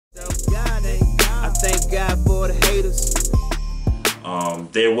guy for the haters.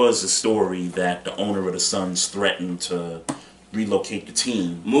 There was a story that the owner of the Suns threatened to relocate the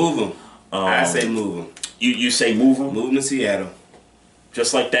team. Move them. I say move them. You say move them? Move them to Seattle.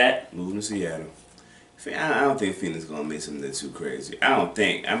 Just like that? Move them to Seattle. I don't think Phoenix is going to make something that's too crazy. I don't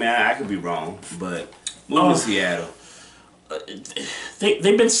think. I mean, I could be wrong, but move them to Seattle.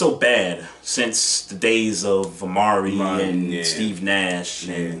 They've been so bad since the days of Amari and Steve Nash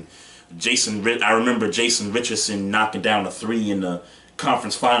and Jason. I remember Jason Richardson knocking down a 3 in the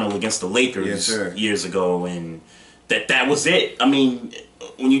conference final against the Lakers years ago, and that was it. I mean,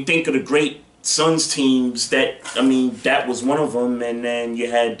 when you think of the great Suns teams, that was one of them, and then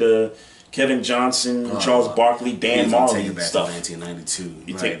you had Kevin Johnson, Charles Barkley, Dan Marley stuff.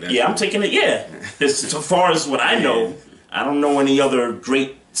 1992. I'm taking it. Yeah, as far as what I know. I don't know any other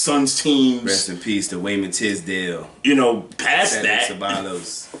great Suns teams. Rest in peace to Wayman Tisdale. You know, past Cedric that.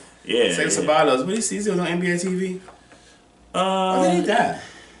 Ceballos. Cedric Ceballos. What he was on NBA TV? When did he die?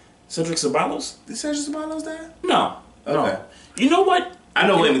 Cedric Ceballos? Did Cedric Ceballos die? No. Okay. No. You know what? I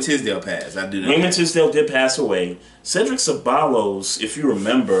know Wayman Tisdale passed. I do know. Wayman Tisdale did pass away. Cedric Ceballos, if you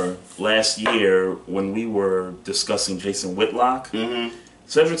remember last year when we were discussing Jason Whitlock,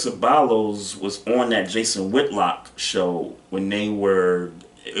 Cedric Ceballos was on that Jason Whitlock show when they were.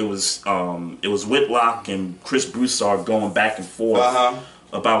 It was Whitlock and Chris Broussard going back and forth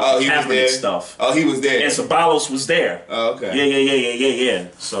about Kaepernick stuff. Oh, he was there. And Ceballos was there. Oh, okay. Yeah.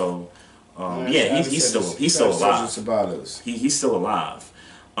 So, he's still alive. He's still alive.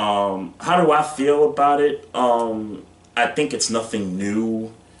 How do I feel about it? I think it's nothing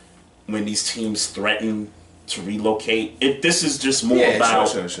new when these teams threaten to relocate. This is just more about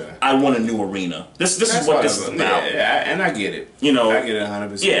sure. I want a new arena. This is what this is about. Yeah, and I get it. You know, I get it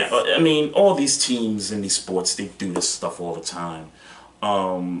 100%. Yeah, I mean, all these teams in these sports, they do this stuff all the time.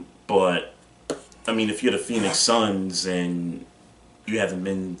 But I mean, if you're the Phoenix Suns and you haven't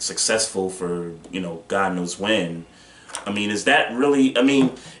been successful for God knows when, I mean, is that really? I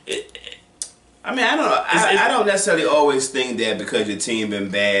mean. I don't know. I don't necessarily always think that because your team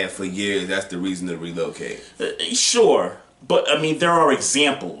been bad for years, that's the reason to relocate. Sure. But, I mean, there are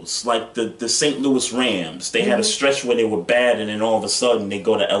examples. Like the St. Louis Rams. They had a stretch where they were bad, and then all of a sudden they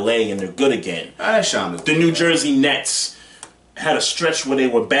go to L.A. and they're good again. The New Jersey Nets had a stretch where they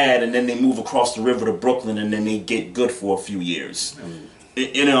were bad, and then they move across the river to Brooklyn, and then they get good for a few years. I'm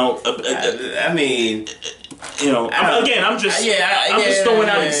just throwing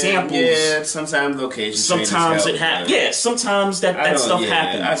out examples. Yeah, sometimes locations. Sometimes it happens. Yeah, sometimes that stuff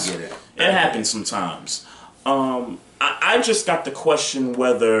happens. I get it. It happens sometimes. I just got the question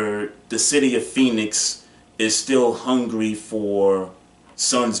whether the city of Phoenix is still hungry for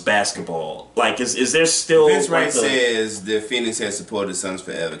Suns basketball. Like, is there still? Vince Wright says the Phoenix has supported the Suns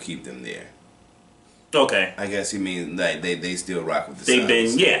forever. Keep them there. Okay. I guess he means like they still rock with the Suns.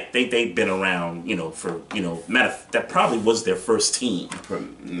 They've been around, for that probably was their first team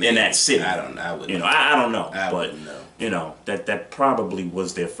in that city. I don't know. I wouldn't. I don't know. But that probably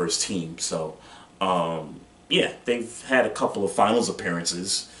was their first team. So they've had a couple of finals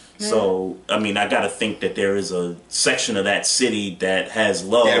appearances. Yeah. So I mean, I got to think that there is a section of that city that has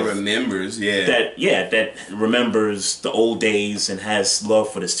love. That remembers, that remembers the old days and has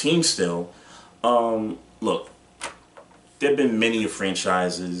love for this team still. Look, there have been many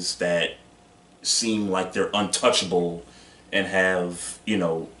franchises that seem like they're untouchable and have,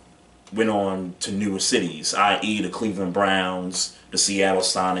 went on to newer cities, i.e. the Cleveland Browns, the Seattle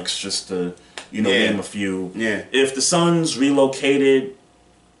Sonics, just to, name a few. Yeah. If the Suns relocated,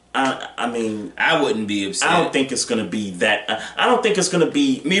 I mean, I wouldn't be upset. I don't think it's going to be that. I don't think it's going to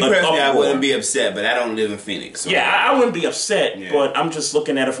be. Me personally, I wouldn't be upset, but I don't live in Phoenix. So I wouldn't be upset, but I'm just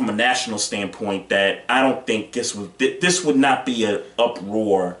looking at it from a national standpoint that I don't think this would not be an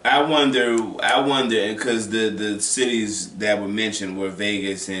uproar. I wonder, because the cities that were mentioned were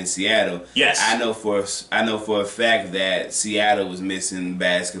Vegas and Seattle. Yes, I know for a fact that Seattle was missing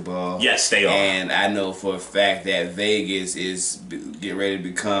basketball. Yes, they are, and I know for a fact that Vegas is getting ready to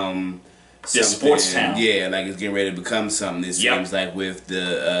become the sports town. Yeah, like it's getting ready to become something. It seems like with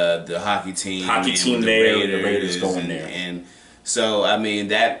the hockey team. The Raiders going there. And so, I mean,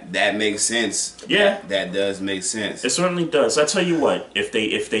 that makes sense. Yeah. That does make sense. It certainly does. I tell you what, if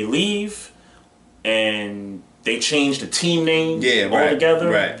they leave and they change the team name altogether,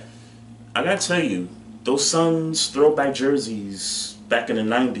 right. I gotta tell you, those Suns throwback jerseys back in the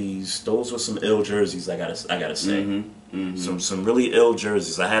 90s, those were some ill jerseys, I gotta say. Some really ill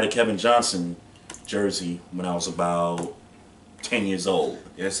jerseys. I had a Kevin Johnson jersey when I was about 10 years old.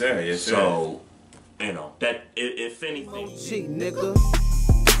 Yes, sir. So, that if anything. Cheat, nigga.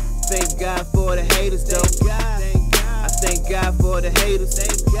 Thank God for the haters, though. I thank God for the haters.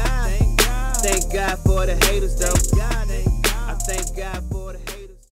 Thank God for the haters, though. I thank God.